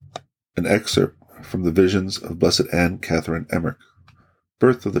An excerpt from the Visions of Blessed Anne Catherine Emmerich,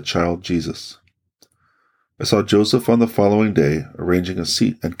 Birth of the Child Jesus. I saw Joseph on the following day arranging a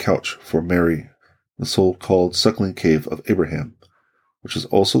seat and couch for Mary in the so-called suckling cave of Abraham, which is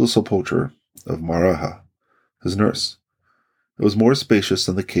also the sepulchre of Maraha, his nurse. It was more spacious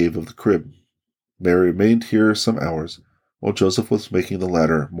than the cave of the crib. Mary remained here some hours, while Joseph was making the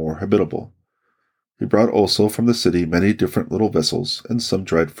latter more habitable. He brought also from the city many different little vessels and some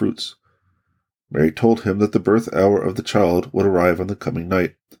dried fruits. Mary told him that the birth hour of the child would arrive on the coming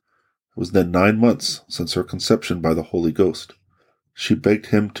night. It was then 9 months since her conception by the Holy Ghost. She begged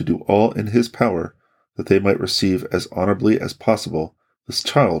him to do all in his power that they might receive as honorably as possible this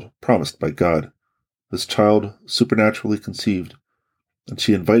child promised by God, this child supernaturally conceived, and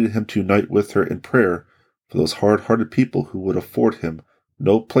she invited him to unite with her in prayer for those hard-hearted people who would afford him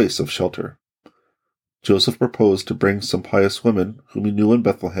no place of shelter. Joseph proposed to bring some pious women whom he knew in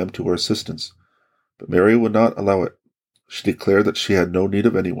Bethlehem to her assistance, but Mary would not allow it. She declared that she had no need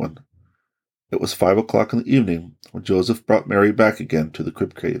of anyone. It was 5 o'clock in the evening when Joseph brought Mary back again to the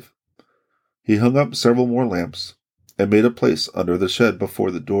crib cave. He hung up several more lamps and made a place under the shed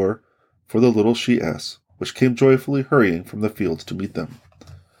before the door for the little she-ass, which came joyfully hurrying from the fields to meet them.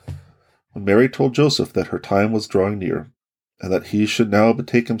 When Mary told Joseph that her time was drawing near, and that he should now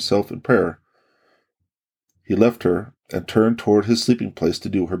betake himself in prayer, he left her and turned toward his sleeping place to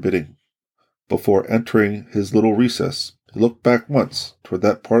do her bidding. Before entering his little recess, he looked back once toward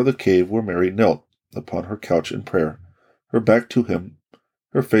that part of the cave where Mary knelt upon her couch in prayer, her back to him,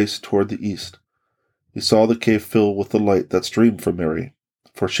 her face toward the east. He saw the cave fill with the light that streamed from Mary,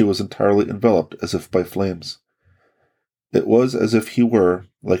 for she was entirely enveloped as if by flames. It was as if he were,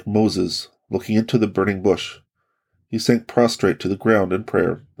 like Moses, looking into the burning bush. He sank prostrate to the ground in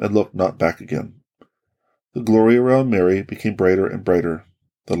prayer and looked not back again. The glory around Mary became brighter and brighter.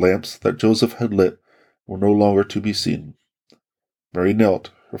 The lamps that Joseph had lit were no longer to be seen. Mary knelt,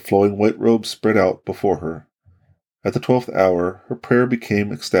 her flowing white robe spread out before her. At the 12th hour, her prayer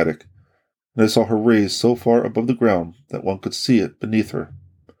became ecstatic, and I saw her raised so far above the ground that one could see it beneath her.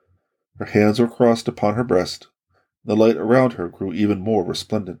 Her hands were crossed upon her breast, and the light around her grew even more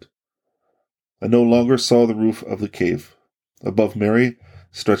resplendent. I no longer saw the roof of the cave. Above Mary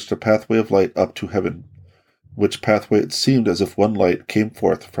stretched a pathway of light up to heaven, which pathway it seemed as if one light came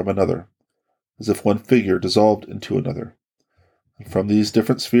forth from another, as if one figure dissolved into another, and from these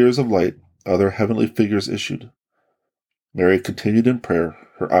different spheres of light other heavenly figures issued. Mary continued in prayer,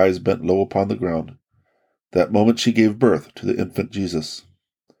 her eyes bent low upon the ground. That moment she gave birth to the infant Jesus.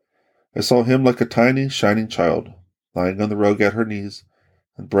 I saw him like a tiny, shining child, lying on the rug at her knees,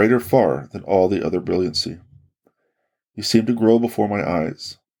 and brighter far than all the other brilliancy. He seemed to grow before my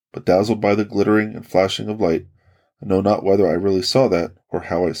eyes, but dazzled by the glittering and flashing of light, I know not whether I really saw that or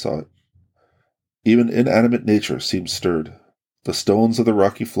how I saw it. Even inanimate nature seemed stirred. The stones of the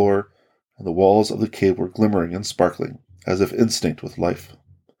rocky floor and the walls of the cave were glimmering and sparkling, as if instinct with life.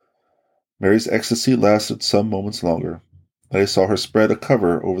 Mary's ecstasy lasted some moments longer, and I saw her spread a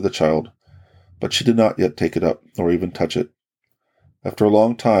cover over the child, but she did not yet take it up, nor even touch it. After a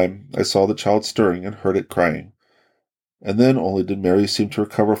long time, I saw the child stirring and heard it crying, and then only did Mary seem to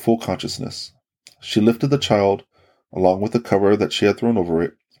recover full consciousness. She lifted the child, along with the cover that she had thrown over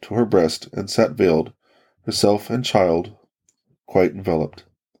it, to her breast, and sat veiled, herself and child quite enveloped.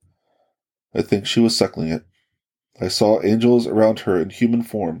 I think she was suckling it. I saw angels around her in human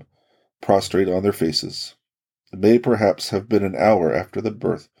form, prostrate on their faces. It may perhaps have been an hour after the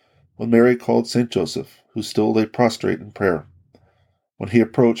birth when Mary called St. Joseph, who still lay prostrate in prayer. When he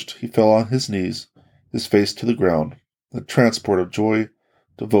approached, he fell on his knees, his face to the ground, a transport of joy,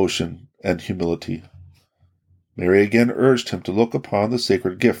 devotion, and humility. Mary again urged him to look upon the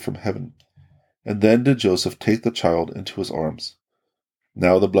sacred gift from heaven, and then did Joseph take the child into his arms.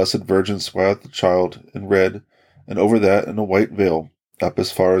 Now the Blessed Virgin swathed the child in red, and over that in a white veil, up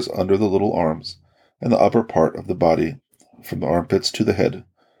as far as under the little arms, and the upper part of the body, from the armpits to the head.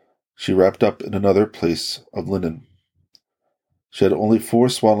 She wrapped up in another place of linen. She had only 4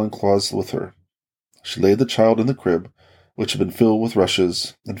 swaddling cloths with her. She laid the child in the crib, which had been filled with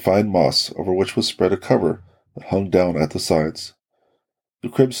rushes and fine moss, over which was spread a cover that hung down at the sides. The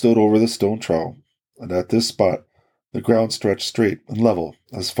crib stood over the stone trowel, and at this spot the ground stretched straight and level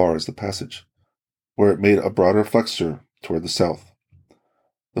as far as the passage, where it made a broader flexure toward the south.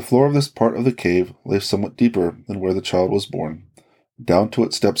 The floor of this part of the cave lay somewhat deeper than where the child was born. Down to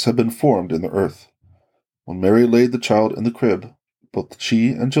it steps had been formed in the earth. When Mary laid the child in the crib, both she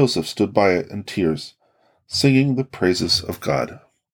and Joseph stood by it in tears, singing the praises of God.